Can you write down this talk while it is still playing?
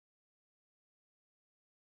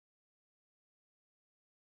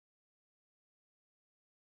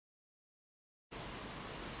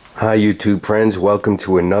Hi YouTube friends, welcome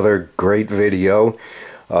to another great video.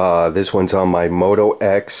 This one's on my Moto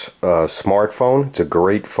X smartphone. It's a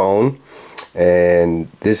great phone, and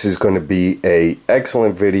this is going to be an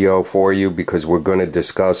excellent video for you because we're going to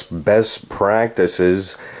discuss best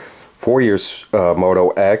practices for your Moto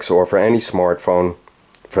X, or for any smartphone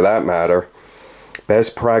for that matter.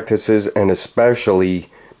 Best practices, and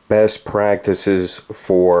especially best practices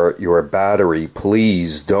for your battery.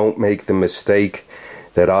 Please don't make the mistake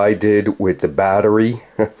that I did with the battery,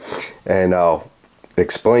 and I'll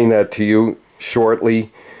explain that to you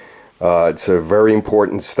shortly. It's a very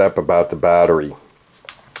important step about the battery.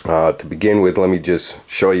 To begin with, let me just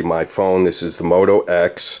show you my phone. This is the Moto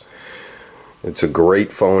X. It's a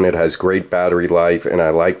great phone. It has great battery life, and I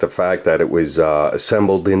like the fact that it was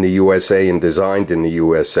assembled in the USA and designed in the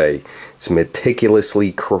USA. It's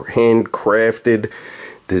meticulously handcrafted,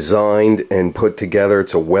 designed and put together.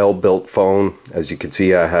 It's a well-built phone. As you can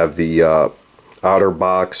see, I have the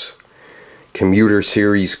Otterbox commuter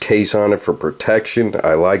series case on it for protection.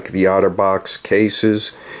 I like the Otterbox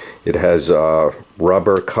cases. It has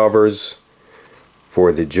rubber covers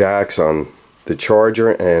for the jacks on the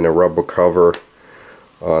charger, and a rubber cover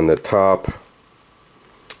on the top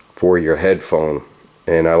for your headphone.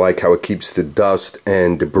 And I like how it keeps the dust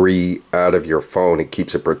and debris out of your phone. It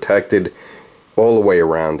keeps it protected all the way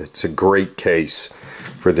around. It's a great case.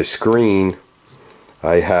 For the screen,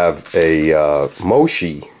 I have a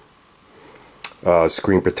Moshi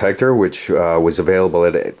screen protector, which was available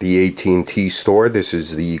at the AT&T store. This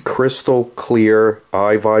is the Crystal Clear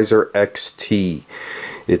iVisor XT.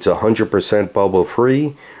 It's 100% bubble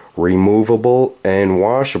free, removable, and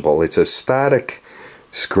washable. It's a static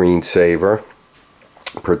screensaver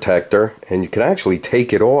protector, and you can actually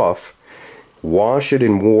take it off, wash it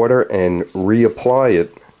in water, and reapply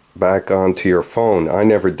it back onto your phone. I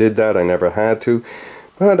never did that. I never had to,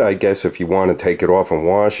 but I guess if you want to take it off and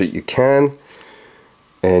wash it, you can,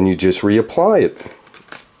 and you just reapply it.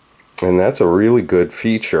 And that's a really good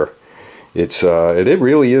feature. It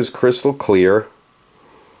really is crystal clear,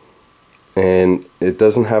 and it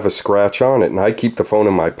doesn't have a scratch on it. And I keep the phone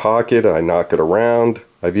in my pocket. I knock it around.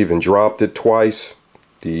 I've even dropped it twice.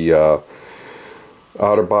 The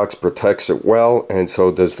Otterbox protects it well, and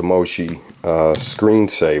so does the Moshi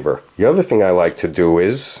screensaver. The other thing I like to do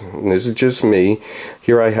is, and this is just me,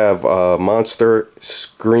 here I have Monster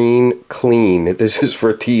Screen Clean. This is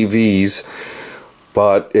for TVs,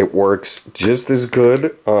 but it works just as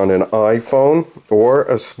good on an iPhone or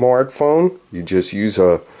a smartphone. You just use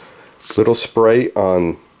a little spray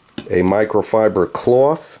on a microfiber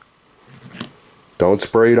cloth. Don't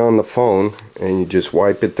spray it on the phone, and you just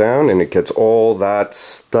wipe it down, and it gets all that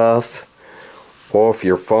stuff off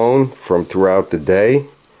your phone from throughout the day.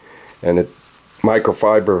 And the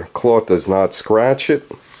microfiber cloth does not scratch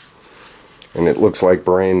it, and it looks like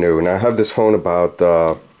brand new. And I have this phone about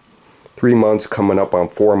 3 months, coming up on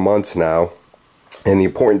 4 months now. And the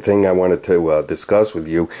important thing I wanted to discuss with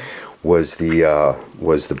you was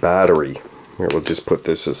the battery. Here, we'll just put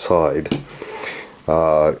this aside.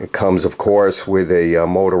 It comes, of course, with a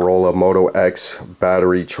Motorola Moto X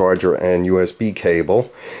battery charger and USB cable,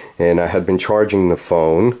 and I had been charging the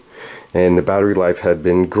phone, and the battery life had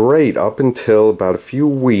been great up until about a few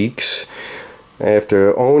weeks.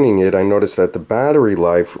 After owning it, I noticed that the battery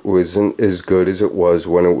life wasn't as good as it was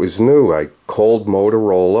when it was new. I called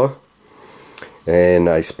Motorola, and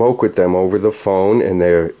I spoke with them over the phone, and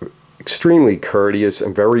they're extremely courteous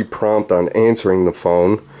and very prompt on answering the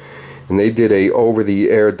phone. And they did a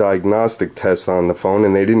over-the-air diagnostic test on the phone,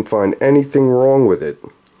 and they didn't find anything wrong with it.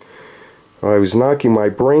 I was knocking my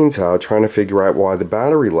brains out trying to figure out why the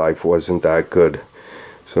battery life wasn't that good.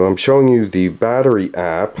 So I'm showing you the battery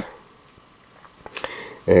app,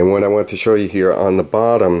 and what I want to show you here on the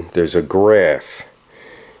bottom, there's a graph.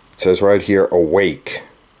 It says right here, awake.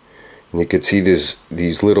 And you can see these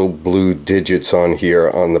little blue digits on here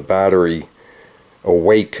on the battery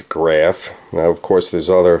awake graph. Now, of course, there's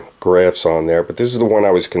other graphs on there, but this is the one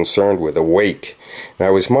I was concerned with, awake. And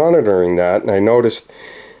I was monitoring that, and I noticed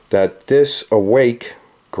that this awake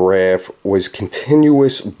graph was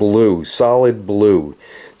continuous blue, solid blue.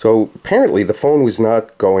 So apparently the phone was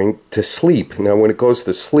not going to sleep. Now, when it goes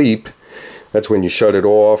to sleep, that's when you shut it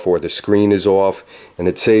off or the screen is off, and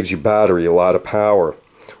it saves your battery a lot of power.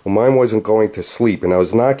 Well, mine wasn't going to sleep, and I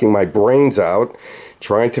was knocking my brains out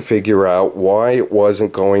trying to figure out why it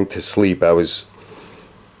wasn't going to sleep. I was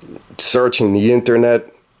searching the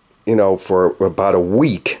internet, you know, for about a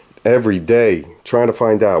week every day, trying to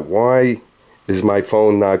find out why is my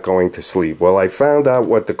phone not going to sleep. Well, I found out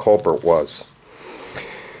what the culprit was.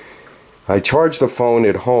 I charged the phone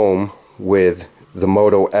at home with the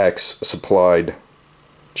Moto X supplied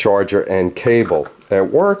charger and cable.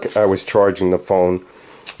 At work, I was charging the phone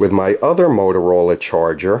with my other Motorola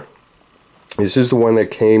charger. This is the one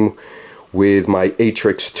that came with my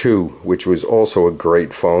Atrix 2, which was also a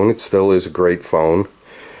great phone. It still is a great phone.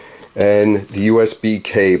 And the USB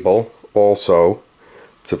cable also.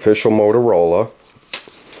 It's official Motorola.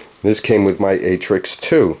 This came with my Atrix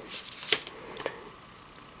 2.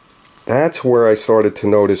 That's where I started to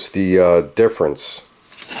notice the difference.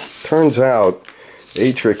 Turns out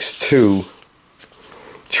Atrix 2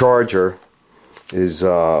 charger is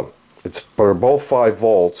they're both 5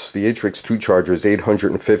 volts. The Atrix 2 charger is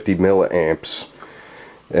 850 milliamps,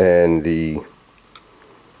 and the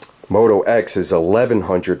Moto X is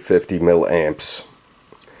 1150 milliamps.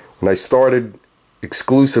 When I started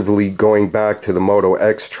exclusively going back to the Moto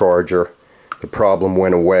X charger, the problem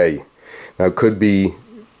went away. Now, it could be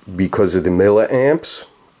because of the milliamps,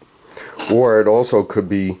 or it also could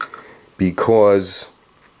be because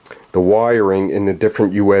the wiring in the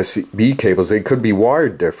different USB cables, they could be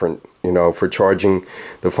wired different, you know, for charging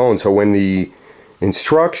the phone. So when the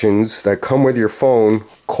instructions that come with your phone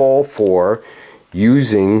call for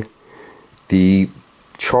using the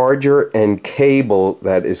charger and cable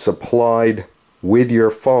that is supplied with your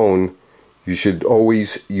phone, you should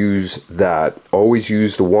always use that. Always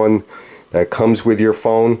use the one that comes with your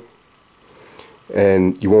phone,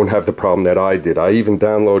 and you won't have the problem that I did. I even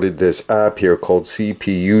downloaded this app here called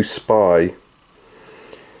CPU Spy,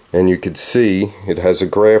 and you could see it has a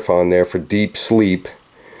graph on there for deep sleep.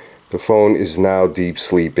 The phone is now deep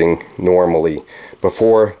sleeping normally.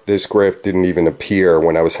 Before, this graph didn't even appear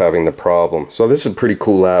when I was having the problem. So this is a pretty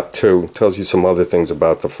cool app too. It tells you some other things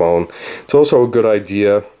about the phone. It's also a good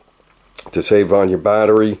idea to save on your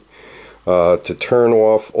battery, to turn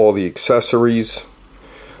off all the accessories.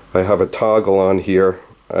 I have a toggle on here.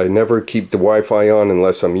 I never keep the Wi-Fi on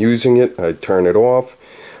unless I'm using it. I turn it off.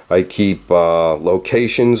 I keep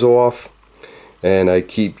locations off, and I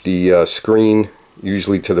keep the screen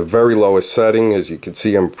usually to the very lowest setting. As you can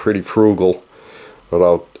see, I'm pretty frugal, but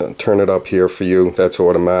I'll turn it up here for you. That's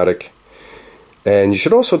automatic. And you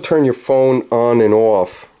should also turn your phone on and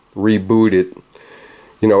off, reboot it,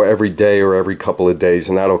 you know, every day or every couple of days,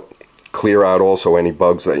 and that'll clear out also any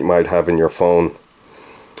bugs that you might have in your phone.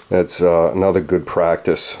 That's another good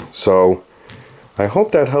practice. So I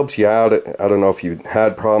hope that helps you out. I don't know if you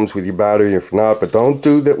had problems with your battery, if not, but don't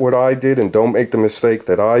do that what I did, and don't make the mistake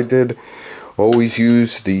that I did. Always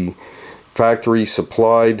use the factory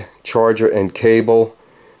supplied charger and cable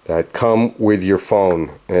that come with your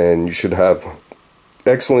phone, and you should have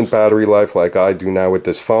excellent battery life like I do now with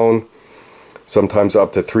this phone. Sometimes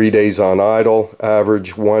up to 3 days on idle,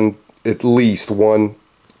 average at least 1-2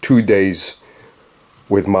 days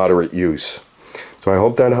with moderate use. So I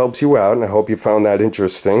hope that helps you out, and I hope you found that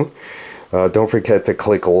interesting. Don't forget to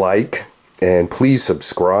click like, and please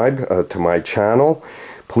subscribe to my channel.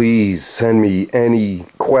 Please send me any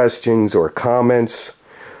questions or comments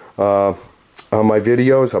on my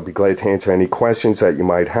videos. I'll be glad to answer any questions that you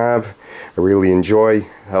might have. I really enjoy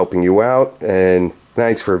helping you out, and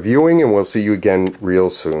thanks for viewing, and we'll see you again real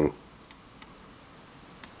soon.